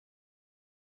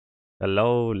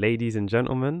Hello, ladies and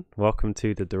gentlemen. Welcome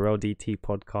to the Durrell DT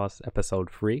podcast,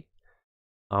 episode 3.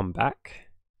 I'm back.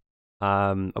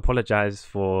 Apologize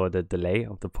for the delay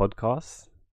of the podcast.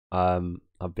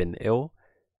 I've been ill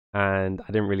and I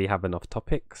didn't really have enough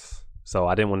topics, so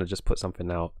I didn't want to just put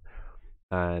something out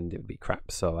and it would be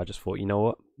crap. So I just thought, you know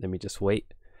what? Let me just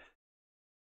wait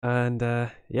and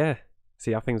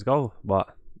see how things go.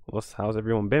 But how's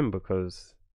everyone been?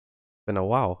 Because been a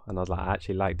while and I was like, I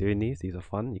actually like doing these are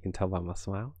fun. You can tell by my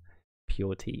smile.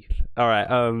 Pure teeth. All right,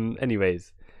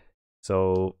 anyways,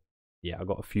 so yeah, I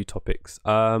got a few topics.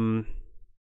 So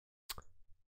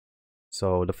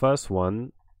the first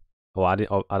one, I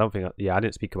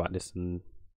didn't speak about this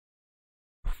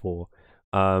before.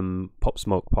 Pop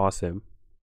Smoke passing.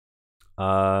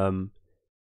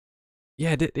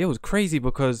 It was crazy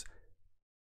because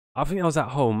I think I was at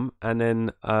home and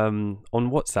then on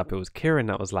WhatsApp it was Kieran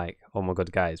that was like, "Oh my god,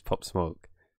 guys, Pop Smoke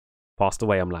passed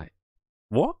away." I'm like,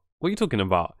 "What? What are you talking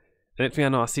about?" The next thing I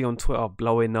know, I see on Twitter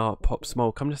blowing up Pop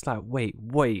Smoke. I'm just like, wait,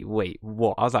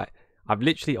 what? I was like, I've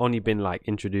literally only been like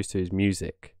introduced to his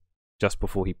music just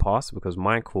before he passed because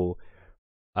Michael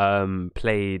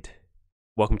played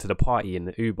Welcome to the Party in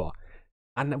the Uber.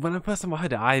 And when the first time I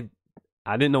heard it, I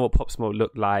didn't know what Pop Smoke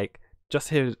looked like. Just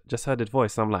heard his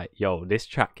voice. And I'm like, yo, this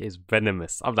track is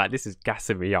venomous. I'm like, this is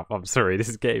gassing me up. I'm sorry, this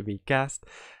is getting me gassed.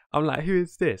 I'm like, who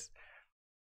is this?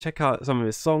 Check out some of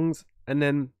his songs, and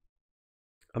then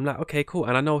I'm like, okay, cool.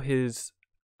 And I know his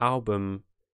album,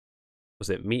 was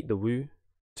it Meet the Woo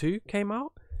 2 came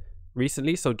out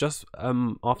recently. So just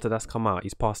after that's come out,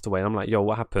 he's passed away. And I'm like, yo,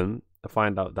 what happened? I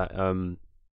find out that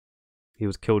he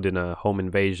was killed in a home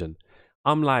invasion.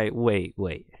 I'm like, wait,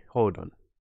 hold on.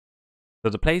 So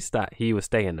the place that he was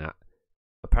staying at,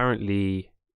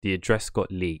 apparently the address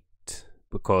got leaked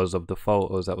because of the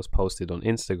photos that was posted on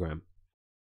Instagram.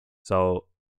 So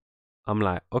I'm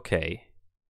like, okay,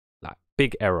 like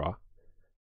big error.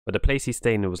 But the place he's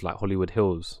staying in was like Hollywood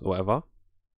Hills or whatever.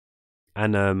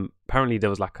 And apparently there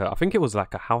was I think it was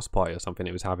like a house party or something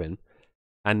it was having.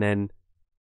 And then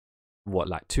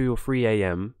like 2 or 3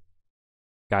 a.m.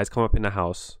 guys come up in the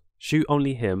house, shoot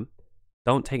only him,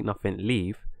 don't take nothing,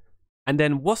 leave. And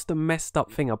then what's the messed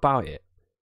up thing about it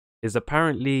is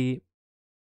apparently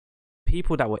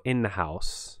people that were in the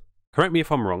house, correct me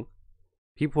if I'm wrong,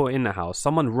 people were in the house,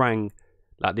 someone rang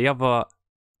like the other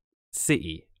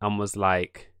city and was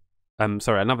like,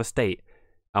 another state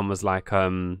and was like,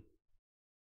 Pop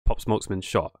Smoke's been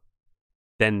shot.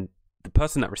 Then the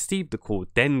person that received the call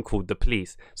then called the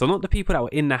police. So not the people that were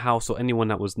in the house or anyone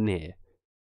that was near.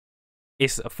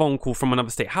 It's a phone call from another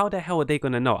state. How the hell are they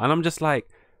going to know? And I'm just like,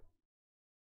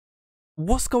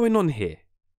 what's going on here?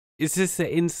 Is this an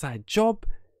inside job?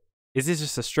 Is this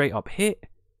just a straight up hit?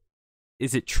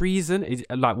 Is it treason? Is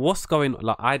it, like, what's going on?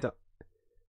 Like,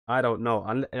 I don't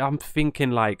know. I'm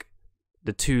thinking like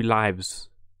the two lives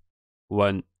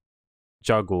weren't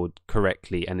juggled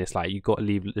correctly, and it's like you got to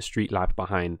leave the street life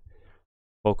behind,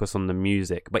 focus on the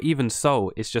music. But even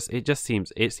so, it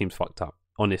seems fucked up.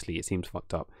 Honestly, it seems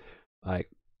fucked up.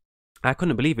 Like, I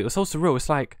couldn't believe it. It was so surreal. It's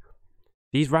like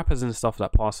these rappers and stuff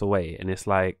that pass away, and it's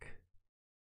like,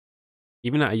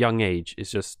 even at a young age, it's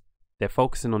just they're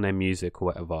focusing on their music or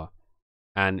whatever,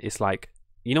 and it's like,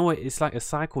 you know what? It's like a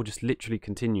cycle just literally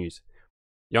continues.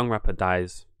 Young rapper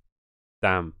dies,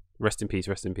 damn, rest in peace,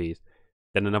 rest in peace.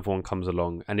 Then another one comes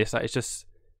along, and it's like it's just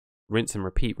rinse and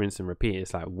repeat, rinse and repeat.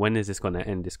 It's like, when is this gonna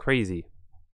end? It's crazy.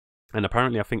 And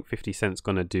apparently, I think 50 Cent's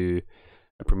gonna do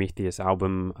a Prometheus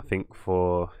album, I think,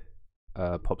 for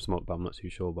Pop Smoke, but I'm not too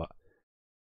sure. But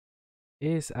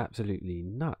it's absolutely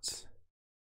nuts.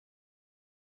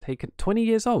 Taken 20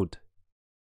 years old.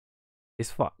 It's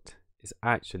fucked. It's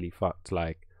actually fucked.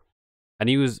 Like, and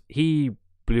he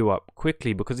blew up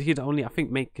quickly because he'd only, I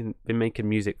think, been making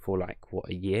music for like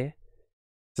a year.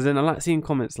 So then I like seeing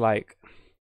comments like,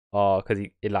 oh, because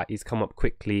he's come up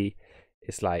quickly.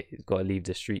 It's like he's got to leave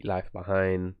the street life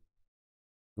behind.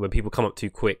 When people come up too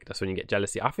quick, that's when you get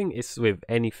jealousy. I think it's with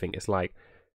anything. It's like,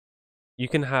 you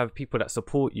can have people that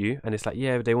support you, and it's like,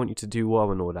 yeah, they want you to do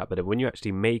well and all that. But then when you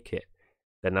actually make it,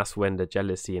 then that's when the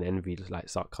jealousy and envy like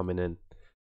start coming in.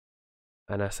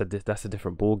 And that's a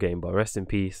different ball game. But rest in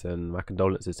peace, and my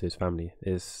condolences to his family.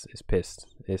 Is pissed.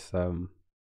 It's I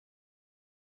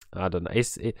don't know.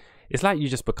 It's like you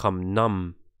just become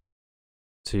numb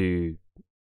to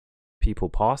people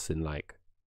passing, like,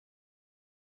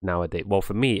 nowadays. Well,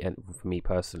 for me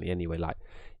personally, anyway. Like,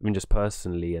 even just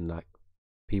personally, and like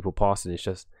people passing, it's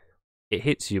just, it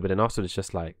hits you, but then after it's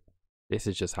just like, this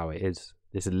is just how it is.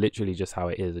 This is literally just how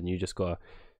it is, and you just gotta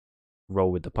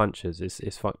roll with the punches.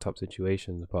 It's fucked up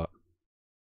situations, but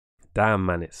damn,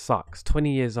 man, it sucks.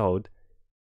 20 years old,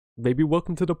 baby,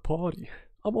 welcome to the party.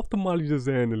 I'm off to Mali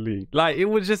Lee. Like, it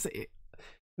was just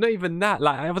not even that.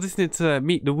 Like, I was listening to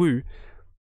Meet the Woo,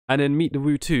 and then Meet the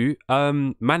Woo 2,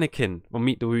 Mannequin on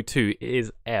Meet the Woo 2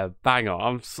 is a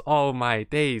banger. Oh my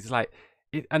days. Like,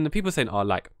 and the people saying, oh,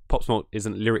 like, Pop Smoke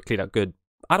isn't lyrically that good.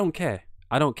 I don't care.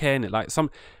 I don't care in it. Like,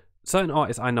 some certain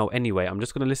artists I know anyway, I'm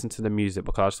just going to listen to the music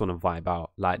because I just want to vibe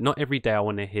out. Like, not every day I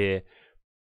want to hear,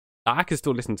 I can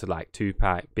still listen to like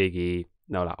Tupac, Biggie,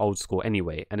 no, like old school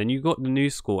anyway. And then you got the new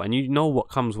school and you know what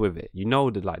comes with it. You know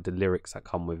the lyrics that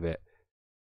come with it.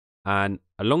 And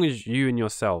as long as you and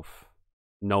yourself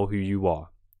know who you are,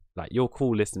 like, you're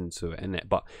cool listening to it, innit?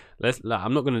 But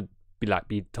I'm not going to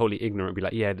be totally ignorant, be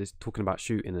like, yeah, they're talking about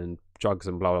shooting and drugs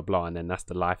and blah, blah, blah. And then that's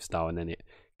the lifestyle and then it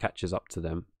catches up to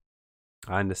them.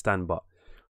 I understand, but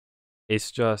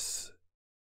it's just,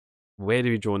 where do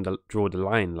you draw the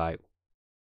line? Like,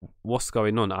 what's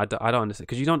going on? I don't understand,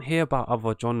 because you don't hear about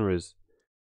other genres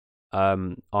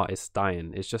artists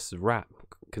dying. It's just rap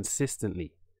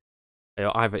consistently.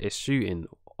 Either it's shooting,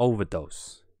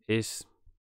 overdose, it's,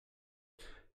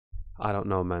 I don't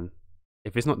know, man.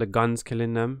 If it's not the guns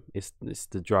killing them, it's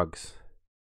the drugs.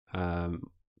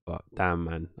 But damn,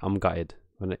 man, I'm gutted.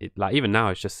 Like, even now,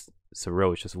 it's just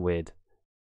surreal. It's just weird.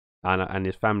 And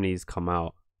his family's come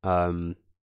out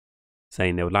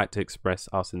saying they would like to express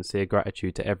our sincere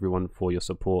gratitude to everyone for your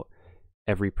support.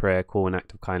 Every prayer, call, and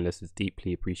act of kindness is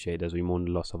deeply appreciated as we mourn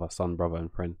the loss of our son, brother,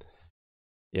 and friend.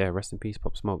 Yeah, rest in peace,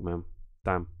 Pop Smoke, man.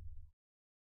 Damn.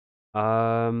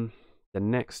 The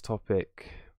next topic,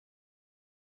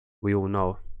 we all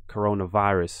know,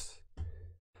 coronavirus.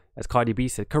 As Cardi B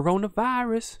said,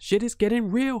 coronavirus, shit is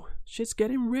getting real. Shit's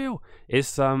getting real.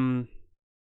 It's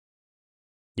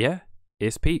yeah,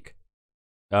 it's peak.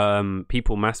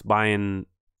 People mass buying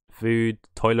food,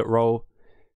 toilet roll,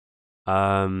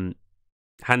 hand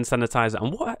sanitizer,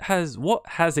 and what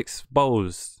has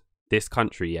exposed this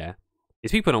country, yeah,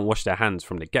 is people don't wash their hands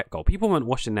from the get-go. People weren't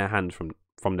washing their hands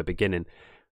from the beginning.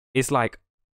 It's like,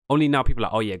 only now people are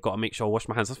like, oh yeah, gotta make sure I wash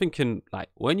my hands. I was thinking, like,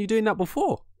 weren't you doing that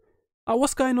before? Oh,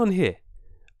 what's going on here?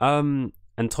 And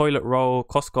toilet roll,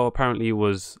 Costco apparently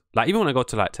was, like, even when I go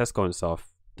to like Tesco and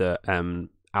stuff, the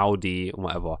Aldi and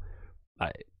whatever,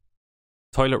 like,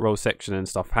 toilet roll section and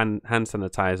stuff, hand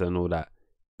sanitizer and all that,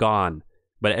 gone.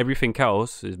 But everything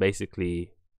else is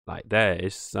basically like there.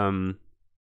 It's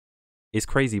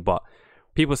crazy. But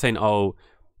people saying, oh,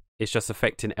 it's just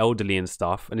affecting elderly and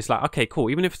stuff, and it's like, okay, cool.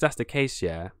 Even if that's the case,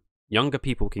 yeah, younger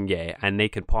people can get it and they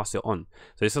can pass it on.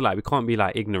 So it's like, we can't be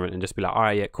like ignorant and just be like, all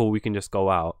right, yeah, cool, we can just go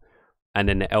out, and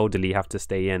then the elderly have to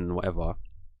stay in, whatever.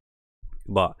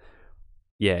 But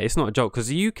yeah, it's not a joke, because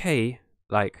the UK,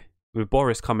 like, with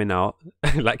Boris coming out,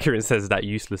 like Kieran says, that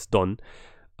useless Don,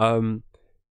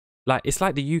 like, it's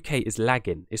like the UK is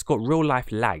lagging. It's got real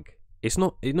life lag. It's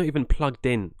not even plugged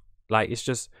in. Like, it's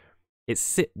just,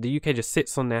 the UK just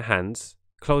sits on their hands,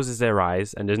 closes their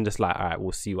eyes, and then just like, all right,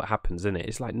 we'll see what happens, innit?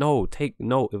 It's like, no, take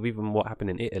note of even what happened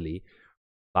in Italy.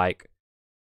 Like,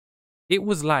 it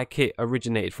was like it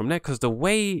originated from there, because the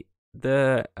way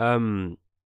the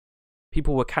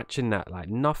people were catching that like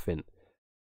nothing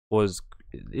was,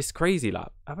 it's crazy. Like,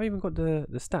 have I even got the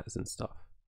stats and stuff?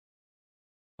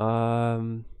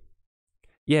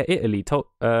 Yeah, Italy,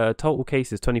 total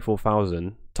cases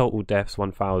 24,000, total deaths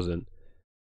 1,000,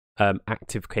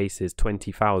 active cases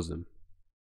 20,000,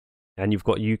 and you've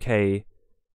got UK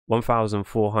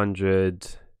 1,400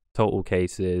 total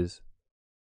cases,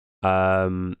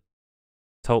 total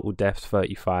deaths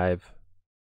 35,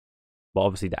 but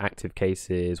obviously the active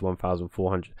cases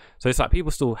 1,400. So it's like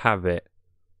people still have it.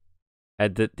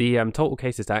 The total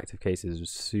cases to active cases was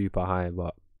super high,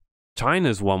 but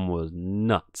China's one was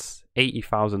nuts.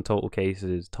 80,000 total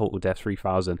cases, total deaths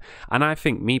 3,000. And I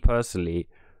think, me personally,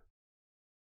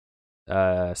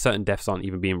 certain deaths aren't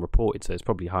even being reported, so it's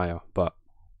probably higher. But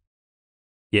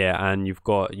yeah, and you've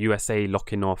got USA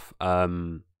locking off,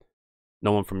 no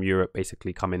one from Europe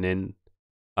basically coming in.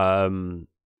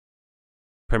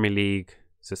 Premier League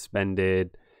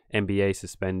suspended, NBA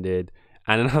suspended.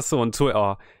 And then I saw on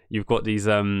Twitter, you've got these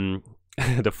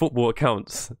the football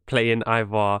accounts playing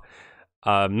either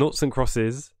noughts and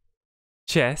crosses,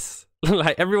 chess.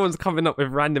 Like, everyone's coming up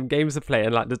with random games to play,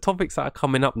 and like the topics that are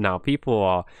coming up now,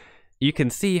 you can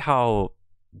see how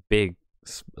big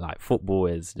like football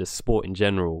is, just sport in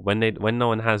general. When no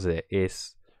one has it,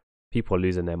 it's, people are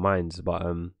losing their minds. But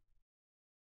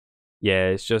yeah,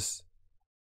 it's just,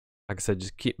 like I said,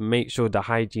 just make sure the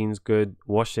hygiene's good,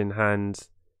 washing hands,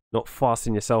 not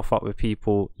fastening yourself up with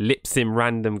people, lip-sim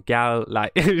random gal,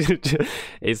 like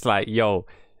it's like, yo,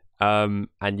 and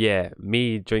yeah,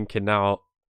 me drinking out,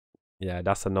 Yeah,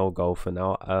 that's a no go for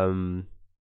now.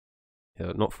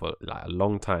 Not for like a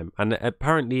long time. And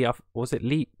apparently, was it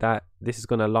leaked that this is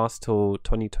gonna last till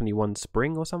 2021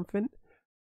 spring or something?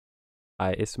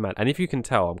 It's mad. And if you can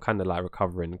tell, I'm kind of like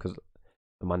recovering because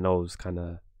my nose kind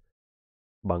of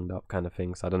bunged up, kind of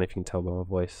thing. So I don't know if you can tell by my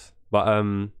voice, but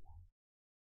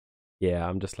yeah,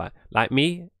 I'm just like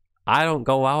me. I don't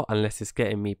go out unless it's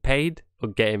getting me paid or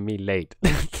getting me laid.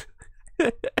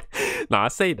 No, I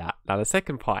say that. Now the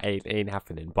second part ain't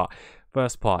happening, but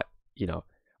first part,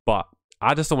 But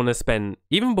I just don't want to spend,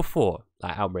 even before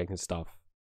like outbreak and stuff.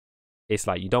 It's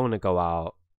like you don't want to go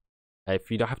out if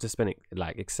you don't have to spend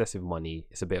like excessive money.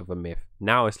 It's a bit of a myth.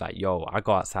 Now it's like, yo, I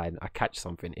go outside, I catch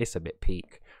something. It's a bit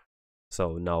peak.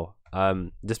 So no,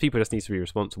 just people just need to be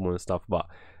responsible and stuff. But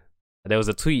there was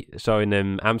a tweet showing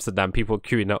them Amsterdam people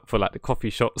queuing up for like the coffee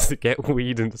shops to get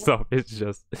weed and stuff. It's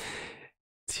just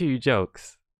two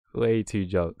jokes, way too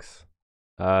jokes.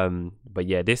 But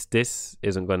yeah, this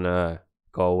isn't gonna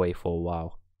go away for a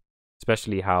while,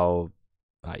 especially how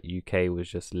like UK was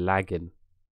just lagging.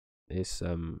 It's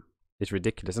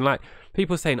ridiculous, and like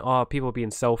people saying, oh, people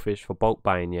being selfish for bulk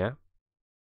buying, yeah.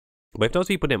 But if those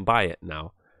people didn't buy it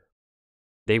now,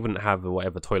 they wouldn't have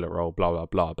whatever toilet roll, blah blah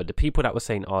blah. But the people that were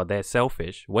saying, oh, they're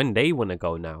selfish when they want to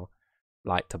go now,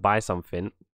 like to buy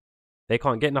something, they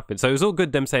can't get nothing. So it was all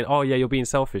good them saying, oh yeah, you're being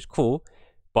selfish, cool.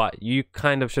 But you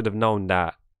kind of should have known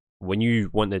that when you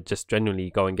want to just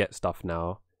genuinely go and get stuff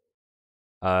now,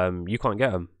 you can't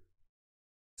get them.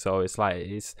 So it's like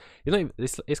it's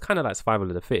kind of like survival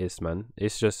of the fittest, man.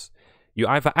 It's just you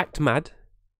either act mad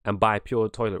and buy pure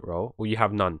toilet roll, or you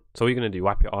have none. So what are you gonna do?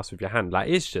 Wipe your ass with your hand? Like,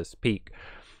 it's just peak.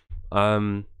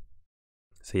 So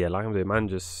yeah, like I'm doing, man,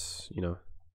 just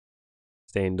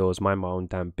stay indoors, mind my own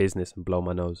damn business, and blow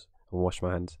my nose and wash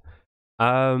my hands.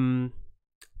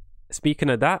 Speaking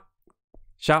of that,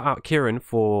 shout out Kieran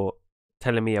for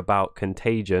telling me about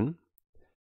Contagion.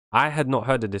 I had not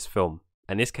heard of this film,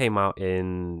 and this came out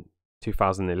in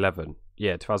 2011.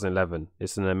 Yeah, 2011.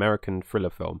 It's an American thriller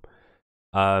film.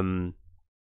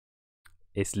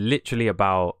 It's literally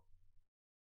about,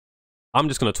 I'm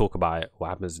just going to talk about it, what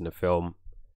happens in the film.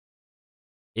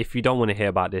 If you don't want to hear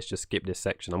about this, just skip this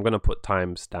section. I'm going to put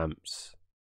timestamps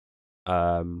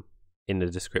in the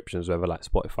descriptions, whether like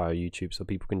Spotify or YouTube, so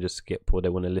people can just skip what they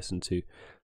want to listen to.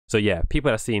 So yeah, people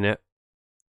that have seen it.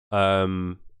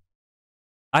 What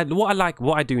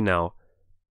I do now,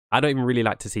 I don't even really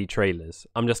like to see trailers.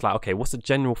 I'm just like, okay, what's the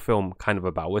general film kind of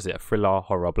about? Was it a thriller,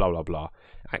 horror, blah blah blah,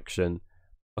 action?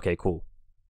 Okay, cool.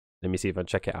 Let me see if I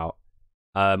check it out.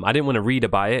 I didn't want to read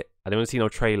about it. I didn't want to see no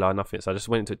trailer, nothing. So I just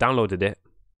went into it, downloaded it.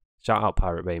 Shout out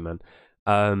Pirate Bay, man.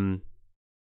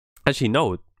 Actually,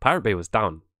 no, Pirate Bay was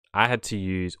down. I had to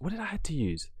use, what did I have to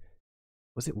use?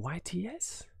 Was it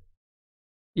YTS?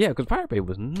 Yeah, because Pirate Bay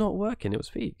was not working. It was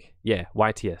fake. Yeah,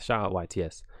 YTS. Shout out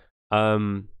YTS.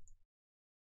 And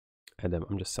then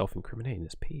I'm just self-incriminating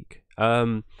this peak.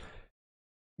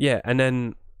 Yeah, and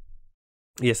then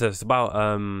so it's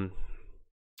about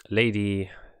lady,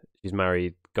 she's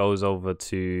married, goes over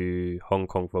to Hong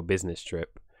Kong for a business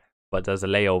trip, but does a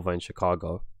layover in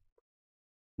Chicago.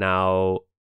 Now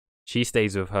she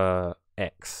stays with her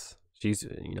ex. She's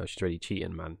she's already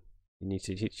cheating, man.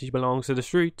 She belongs to the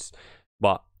streets,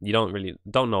 but you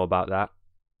don't know about that.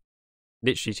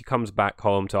 Literally, she comes back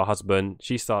home to her husband.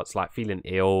 She starts like feeling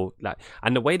ill,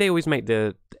 and the way they always make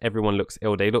everyone looks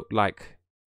ill, they look like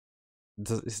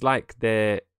it's like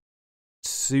they're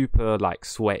super like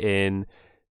sweating.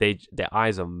 Their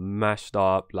eyes are mashed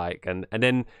up, and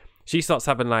then she starts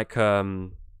having like I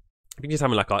think she's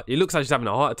having like it looks like she's having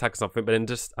a heart attack or something, but then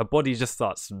just her body just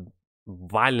starts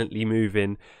violently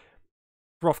moving,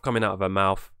 froth coming out of her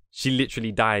mouth. She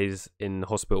literally dies in the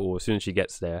hospital as soon as she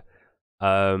gets there.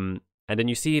 And then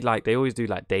you see like they always do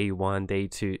like day 1, day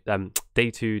 2,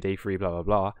 day 2, day 3, blah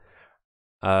blah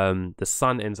blah. The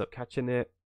son ends up catching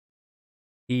it.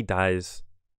 He dies.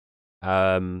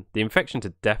 The infection to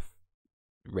death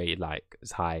rate like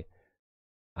is high,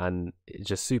 and it's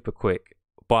just super quick.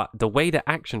 But the way the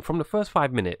action from the first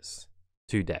 5 minutes,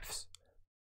 2 deaths,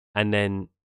 and then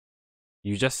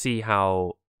you just see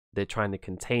how they're trying to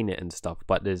contain it and stuff.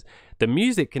 But there's the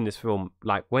music in this film,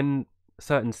 like when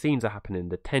certain scenes are happening,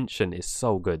 the tension is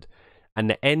so good, and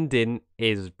the ending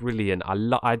is brilliant.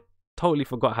 I totally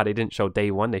forgot how they didn't show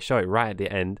day 1. They show it right at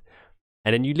the end,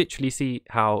 and then you literally see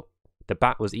how the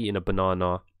bat was eating a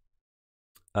banana.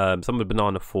 Some of the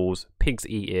banana falls. Pigs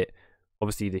eat it.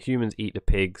 Obviously, the humans eat the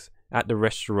pigs. At the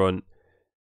restaurant,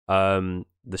 the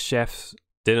chefs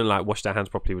didn't like wash their hands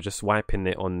properly. Were just wiping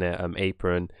it on their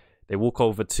apron. They walk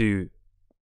over to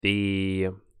the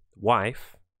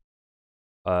wife,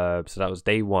 So that was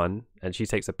day one, and she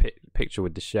takes a picture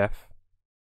with the chef,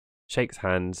 shakes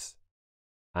hands,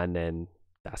 and then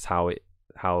that's how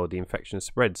the infection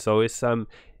spread. So it's oh,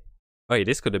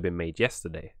 this could have been made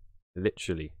yesterday,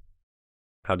 literally.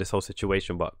 How this whole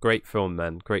situation, but great film,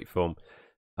 man, great film.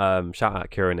 Shout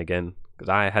out Kieran again, because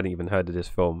I hadn't even heard of this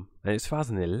film, and it's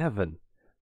 2011.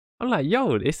 I'm like,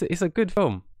 yo, it's a good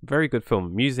film, very good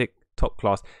film. Music top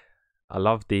class. I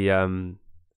love the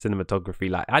cinematography.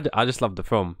 Like, I just love the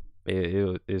film.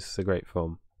 It's a great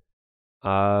film.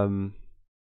 Yeah,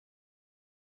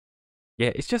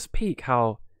 it's just peak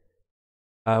how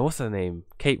what's her name?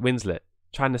 Kate Winslet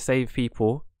trying to save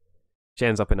people. She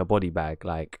ends up in a body bag.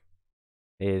 Like,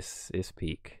 it's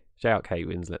peak. Shout out Kate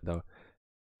Winslet though.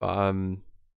 But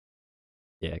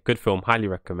yeah, good film. Highly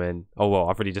recommend. Oh well,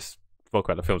 I've already just spoke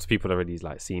about the films. People have already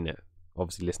like seen it.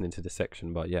 Obviously listening to this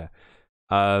section, but yeah.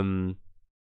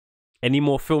 Any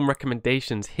more film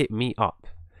recommendations? Hit me up.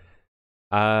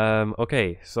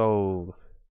 Okay, so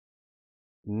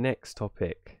next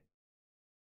topic.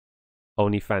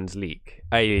 OnlyFans leak.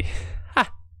 Hey,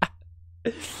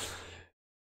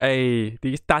 hey,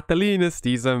 these Tatalinas,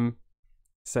 these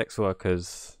sex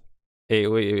workers.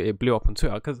 It blew up on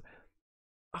Twitter because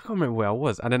I can't remember where I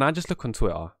was, and then I just look on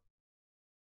Twitter,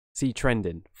 see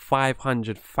trending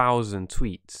 500,000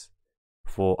 tweets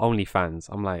for OnlyFans.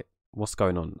 I'm like, what's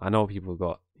going on? I know people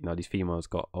got, these females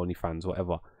got OnlyFans,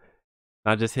 whatever.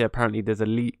 And I just hear apparently there's a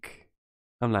leak.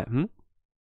 I'm like,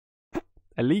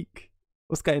 a leak?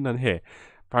 What's going on here?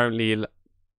 Apparently,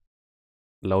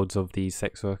 loads of these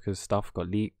sex workers stuff got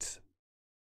leaked.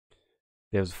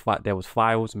 There was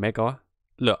files, mega.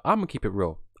 Look, I'm gonna keep it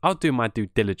real. I'll do my due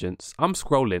diligence. I'm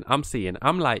scrolling. I'm seeing.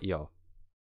 I'm like, yo,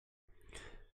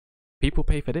 people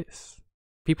pay for this.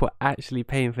 People are actually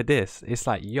paying for this. It's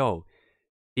like, yo,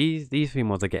 these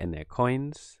females are getting their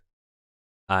coins.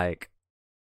 Like,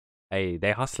 hey,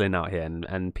 they're hustling out here,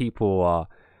 and people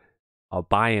are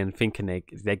buying, thinking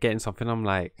they're getting something. I'm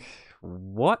like,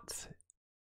 what?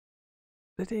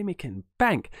 They're making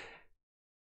bank.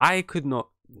 I could not.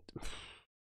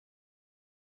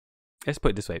 Let's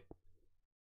put it this way.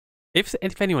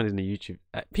 If anyone in the YouTube,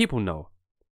 people know.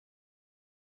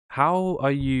 How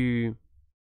are you?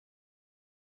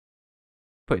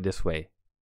 Put it this way.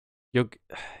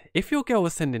 If your girl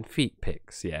was sending feet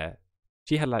pics, yeah,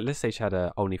 she had like, let's say she had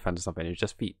a OnlyFans or something, it was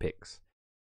just feet pics.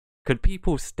 Could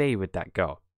people stay with that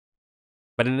girl?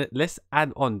 But then let's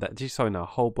add on that she's showing her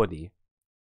whole body.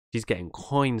 She's getting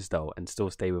coins though, and still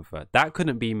stay with her. That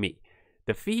couldn't be me.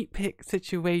 The feet pic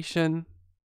situation.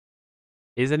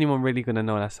 Is anyone really gonna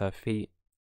know that's her feet?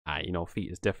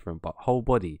 Feet is different, but whole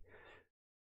body.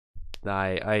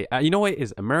 You know what it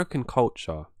is? American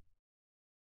culture.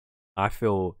 I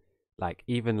feel like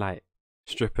even like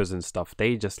strippers and stuff,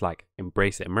 they just like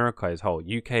embrace it. America is whole.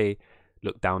 UK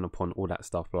look down upon all that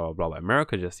stuff, blah blah blah. But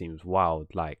America just seems wild.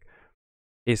 Like,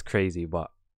 it's crazy, but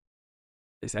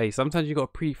it's sometimes you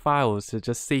got pre-files to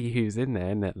just see who's in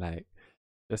there, innit? Like,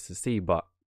 just to see. But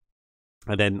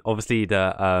and then obviously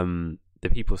the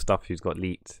people stuff who's got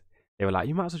leaked, they were like,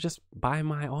 you might as well just buy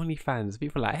my OnlyFans.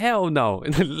 People are like, hell no.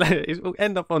 It will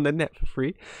end up on the net for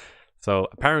free. So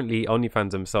apparently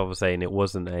OnlyFans themselves are saying it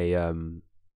wasn't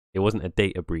a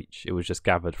data breach. It was just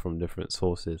gathered from different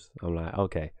sources. I'm like,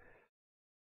 okay.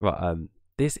 But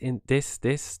this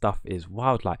stuff is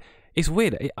wild. Like, it's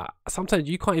weird. Sometimes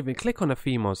you can't even click on a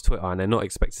female's Twitter and they're not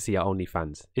expect to see her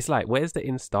OnlyFans. It's like, where's the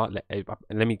Insta?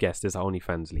 Let me guess. There's an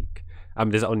OnlyFans leak.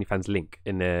 There's an OnlyFans link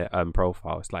in their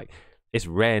profile. It's like, it's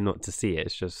rare not to see it.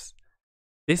 It's just,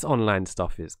 this online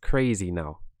stuff is crazy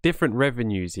now. Different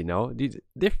revenues,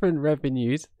 different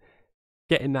revenues.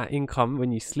 Getting that income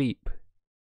when you sleep.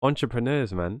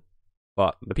 Entrepreneurs, man.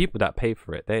 But the people that pay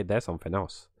for it, they're something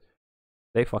else.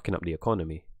 They fucking up the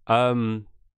economy.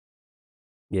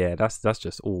 Yeah, that's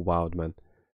just all wild, man.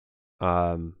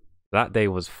 That day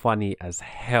was funny as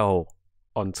hell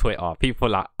on Twitter. People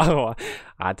like, oh,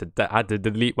 I had to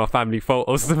delete my family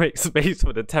photos to make space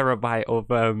for the terabyte of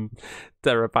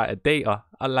data.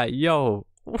 I'm like, yo,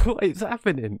 what is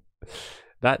happening?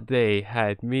 That day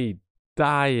had me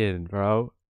dying,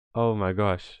 bro. Oh my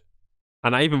gosh.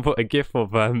 And I even put a gif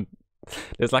of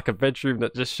there's like a bedroom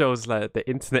that just shows like the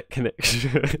internet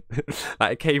connection,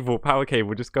 like a power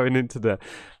cable just going into the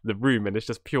room, and it's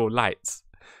just pure lights.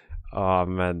 Oh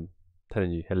man, I'm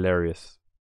telling you, hilarious.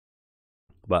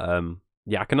 But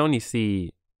yeah, I can only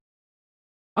see.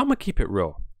 I'm gonna keep it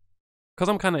real, cause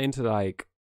I'm kind of into like,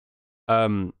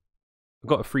 I've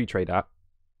got a free trade app,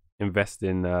 invest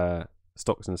in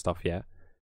stocks and stuff. Yeah,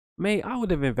 mate, I would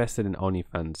have invested in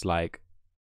OnlyFans, like,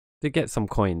 to get some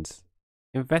coins.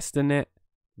 Invest in it,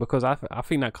 because I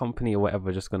think that company or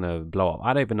whatever just gonna blow up.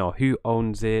 I don't even know who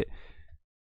owns it,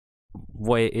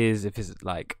 what it is, if it's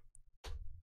like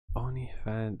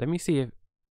OnlyFans. Let me see if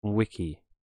Wiki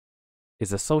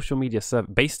is a social media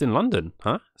service based in London,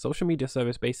 huh? Social media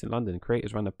service based in London.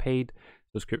 Creators run a paid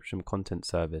subscription content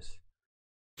service.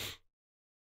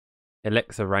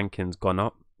 Alexa rankings gone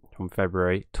up from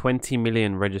February. 20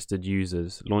 million registered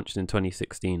users. Launched in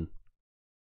 2016.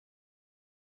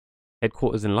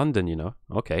 Headquarters in London, you know.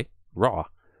 Okay. Raw.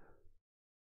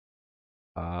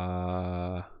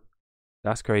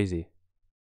 That's crazy.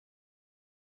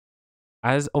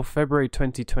 As of February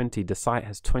 2020, the site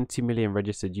has 20 million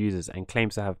registered users and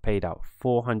claims to have paid out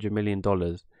 $400 million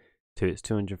to its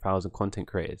 200,000 content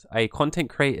creators. A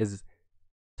content creators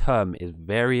term is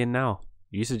varying now.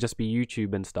 It used to just be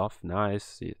YouTube and stuff. Now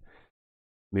it's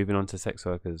moving on to sex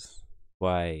workers.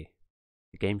 Why?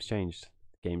 The game's changed.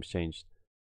 The game's changed.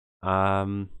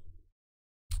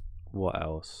 What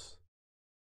else?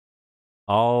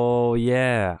 Oh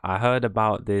yeah, I heard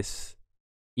about this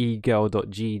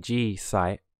egirl.gg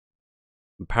site.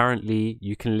 Apparently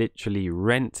you can literally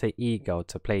rent an e-girl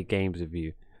to play games with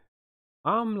you.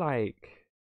 I'm like,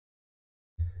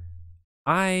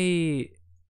 I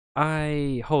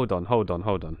hold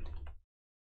on.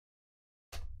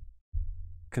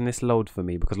 Can this load for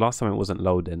me? Because last time it wasn't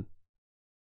loading.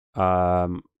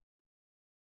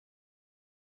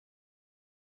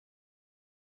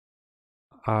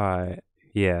 Alright,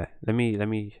 yeah. Let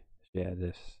me share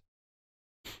this.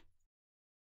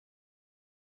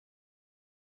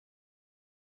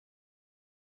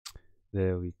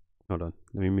 There we, hold on.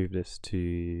 Let me move this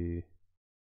to,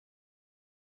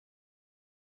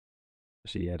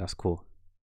 actually, yeah, that's cool.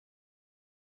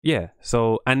 Yeah,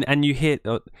 so, and you hit,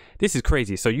 this is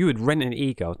crazy. So you would rent an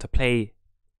e-girl to play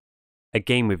a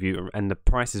game with you, and the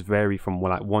prices vary from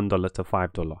like $1 to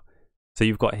 $5. So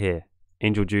you've got here,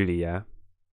 Angel Julie, yeah?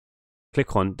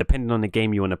 Click on, depending on the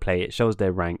game you want to play, it shows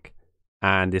their rank,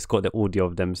 and it's got the audio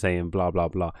of them saying blah, blah,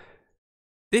 blah.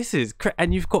 This is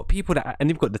and you've got people that, and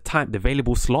you've got the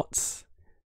available slots,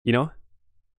 you know,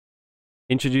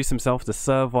 introduce himself to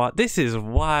server. This is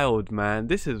wild, man.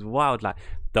 This is wild. Like,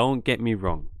 don't get me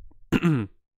wrong.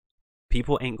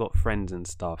 People ain't got friends and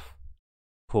stuff.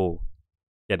 Cool.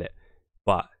 Get it.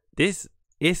 But this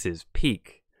is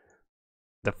peak.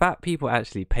 The fact people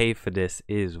actually pay for this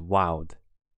is wild.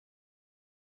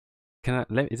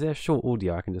 Is there a short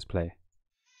audio I can just play?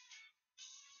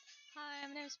 Hi,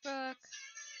 my name's Brooke.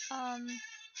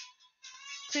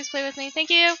 Please play with me. Thank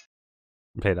you.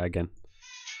 Play that again.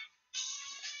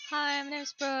 Hi, my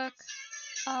name's Brooke.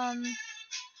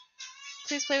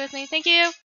 Please play with me. Thank you.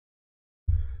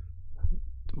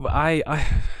 I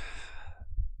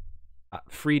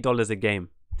 $3 a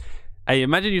game. Hey,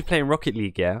 imagine you're playing Rocket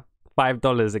League, yeah?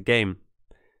 $5 a game.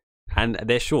 And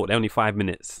they're short, they're only 5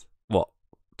 minutes. What?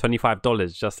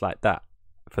 $25 just like that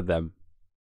for them.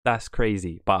 That's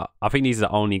crazy. But I think these are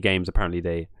the only games apparently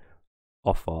they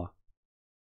offer.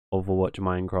 Overwatch,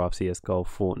 Minecraft, CSGO,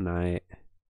 Fortnite,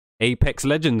 Apex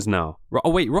Legends now. Oh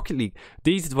wait, Rocket League.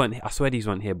 These weren't, I swear these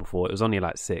weren't here before. It was only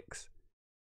like 6.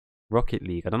 Rocket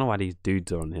League. I don't know why these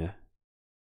dudes are on here.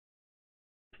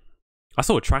 I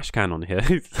saw a trash can on here.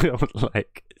 I was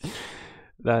like,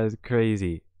 that is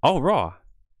crazy. Oh, raw.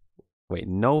 Wait,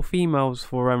 no females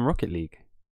for Rocket League.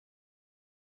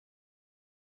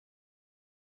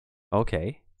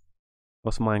 Okay.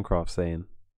 What's Minecraft saying?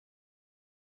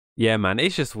 Yeah, man,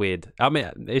 it's just weird. I mean,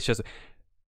 it's just,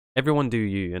 everyone do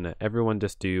you, innit? Everyone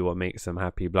just do what makes them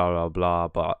happy, blah, blah, blah.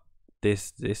 But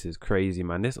this is crazy,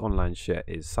 man. This online shit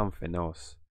is something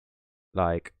else.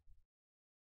 Like,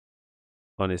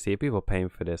 honestly, if people are paying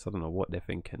for this, I don't know what they're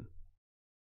thinking.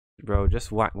 Bro,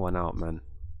 just whack one out, man.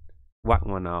 Whack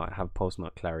one out, have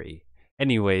post-nut clarity.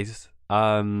 Anyways,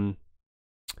 last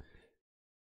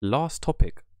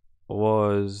topic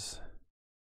was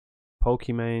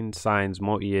Pokimane signs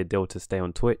multi-year deal to stay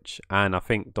on Twitch, and I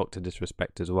think Dr.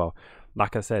 Disrespect as well.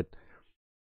 Like I said,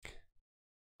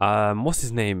 what's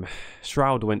his name?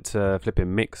 Shroud went to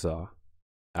flipping Mixer,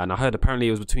 and I heard apparently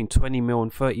it was between 20 mil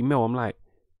and 30 mil. I'm like,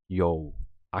 yo,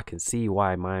 I can see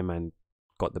why my man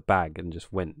got the bag and just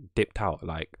dipped out.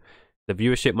 Like, the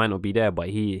viewership might not be there, but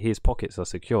his pockets are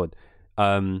secured.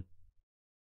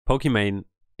 Pokimane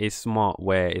is smart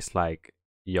where it's like,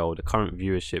 yo, the current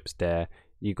viewership's there.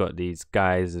 You got these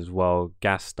guys as well,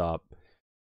 gassed up.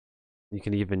 You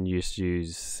can even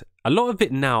use a lot of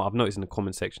it now. I've noticed in the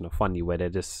comment section are funny, where they're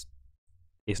just,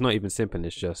 it's not even simple,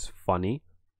 it's just funny.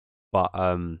 But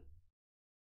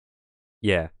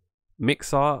yeah,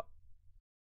 Mixer,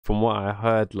 from what I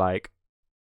heard, like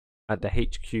at the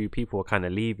HQ, people are kind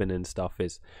of leaving and stuff.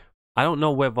 Is I don't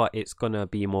know whether it's gonna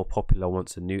be more popular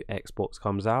once a new Xbox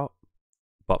comes out.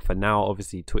 But for now,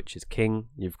 obviously Twitch is king.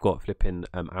 You've got flipping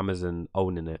Amazon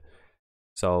owning it.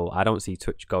 So I don't see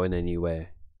Twitch going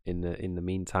anywhere in the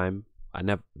meantime.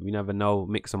 We never know.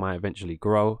 Mixer might eventually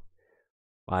grow.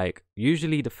 Like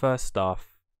usually the first stuff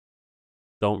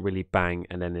don't really bang,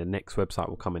 and then the next website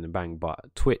will come in and bang.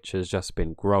 But Twitch has just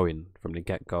been growing from the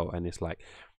get go, and it's like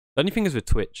the only thing is with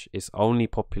Twitch, it's only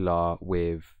popular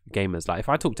with gamers. Like if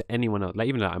I talk to anyone else, like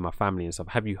even like my family and stuff,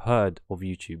 have you heard of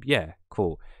YouTube? Yeah,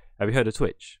 cool. Have you heard of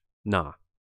Twitch? Nah.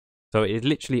 So it's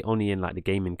literally only in like the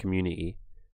gaming community,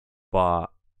 but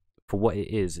for what it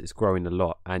is, it's growing a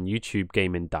lot. And YouTube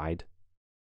gaming died.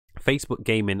 Facebook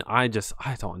gaming, I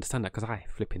don't understand that because I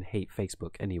flipping hate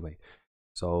Facebook anyway.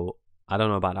 So I don't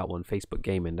know about that one. Facebook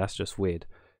gaming, that's just weird.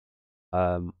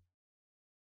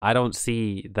 I don't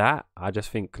see that. I just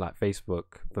think like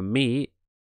Facebook, for me,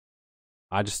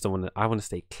 I want to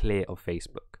stay clear of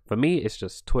Facebook. For me, it's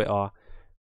just Twitter,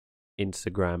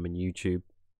 Instagram, and YouTube.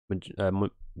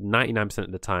 99%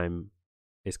 of the time,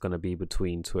 it's gonna be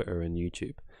between Twitter and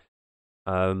YouTube.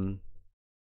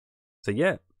 So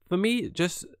yeah, for me,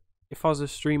 just if I was a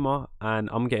streamer and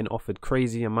I'm getting offered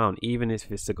crazy amount, even if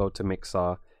it's to go to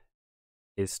Mixer,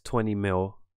 it's 20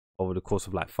 mil over the course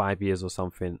of like 5 years or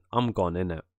something, I'm gone,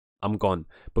 innit? I'm gone.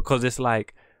 Because it's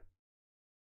like,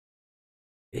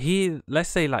 let's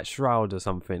say like Shroud or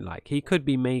something, like he could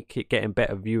be getting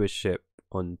better viewership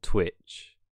on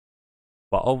Twitch,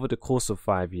 but over the course of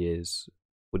 5 years,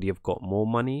 would he have got more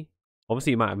money?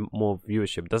 Obviously, he might have more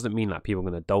viewership. Doesn't mean like people are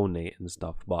gonna donate and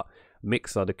stuff. But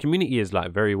Mixer, the community is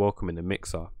like very welcoming in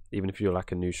Mixer, even if you're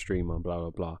like a new streamer, blah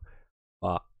blah blah.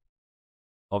 But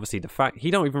obviously, the fact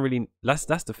he don't even really that's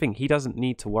the thing. He doesn't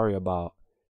need to worry about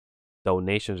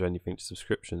donations or anything,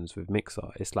 subscriptions with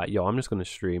Mixer. It's like, yo, I'm just gonna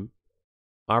stream.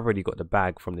 I've already got the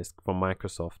bag from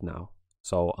Microsoft now,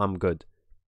 so I'm good.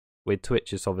 With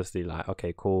Twitch, it's obviously like,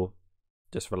 okay, cool.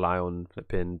 Just rely on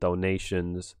flipping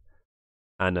donations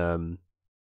and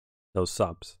those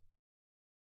subs.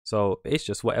 So it's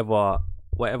just whatever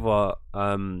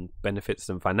benefits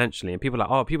them financially. And people are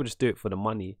like, oh, people just do it for the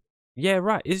money. Yeah,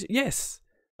 right. Yes.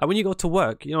 Like when you go to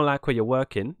work, you know, like where you're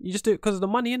working, you just do it because of the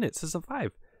money in it to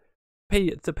survive.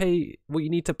 Pay what you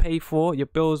need to pay for your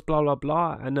bills, blah blah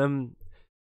blah, and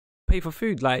pay for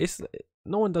food. Like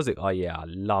no one does it. Oh yeah, I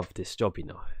love this job, you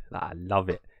know. Like, I love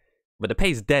it. But the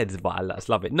pay's dead, but I just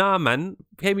love it. Nah, man,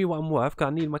 pay me what I'm worth because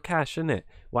I need my cash, innit?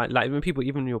 Why, like when people,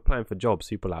 even when you're applying for jobs,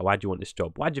 people are like, why do you want this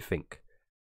job? Why do you think?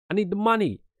 I need the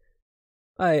money.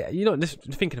 You know, just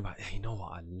thinking about, you know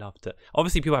what, I love to.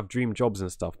 Obviously, people have dream jobs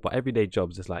and stuff, but everyday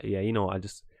jobs, it's like, yeah, you know, I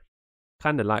just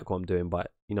kind of like what I'm doing,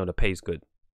 but you know, the pay's good.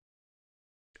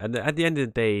 And at the end of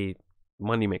the day,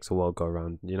 money makes the world go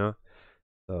around, you know?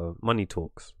 So money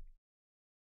talks.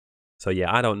 So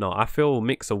yeah, I don't know. I feel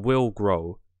Mixer will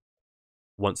grow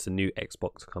once the new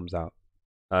Xbox comes out.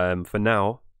 For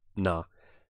now, nah.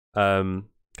 Because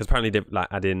apparently they've like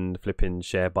adding the flipping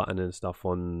share button and stuff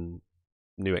on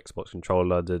new Xbox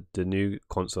controller. The new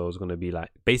console is going to be like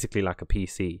basically like a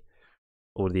PC,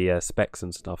 all the specs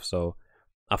and stuff. So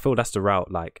I feel that's the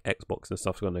route like Xbox and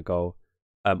stuff's going to go.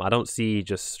 I don't see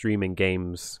just streaming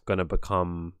games going to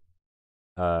become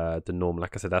the norm.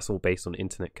 Like I said, that's all based on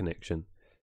internet connection.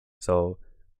 So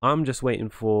I'm just waiting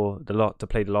for to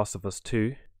play The Last of Us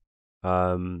 2.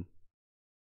 That's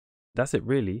it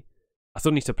really. I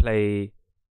still need to play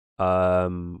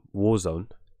Warzone.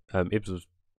 Ibs was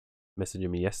messaging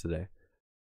me yesterday.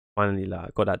 Finally,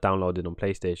 like, got that downloaded on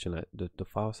PlayStation. Like the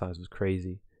file size was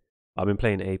crazy. I've been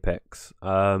playing Apex.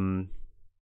 So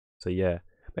yeah,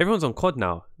 everyone's on COD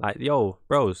now. Like, yo,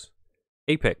 bros,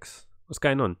 Apex, what's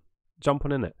going on? Jump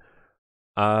on in it.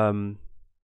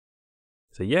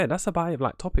 So yeah, that's about it,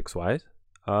 like topics wise.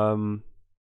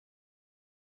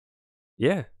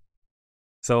 Yeah.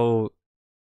 So,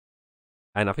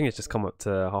 and I think it's just come up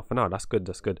to half an hour. That's good.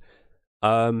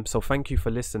 So thank you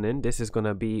for listening. This is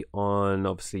gonna be on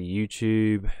obviously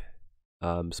YouTube,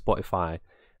 Spotify,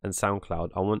 and SoundCloud.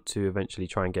 I want to eventually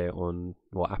try and get it on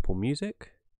Apple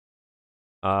Music.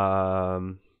 Yeah,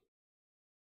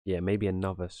 maybe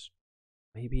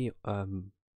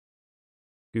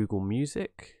Google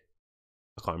Music.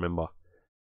 I can't remember.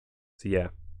 So yeah,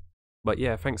 but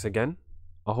yeah, thanks again.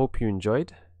 I hope you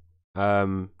enjoyed.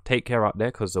 Take care out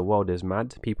there because the world is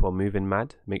mad. People are moving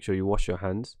mad. Make sure you wash your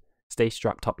hands. Stay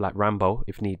strapped up like Rambo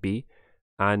if need be.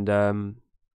 And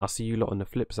I'll see you lot on the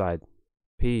flip side.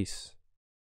 Peace.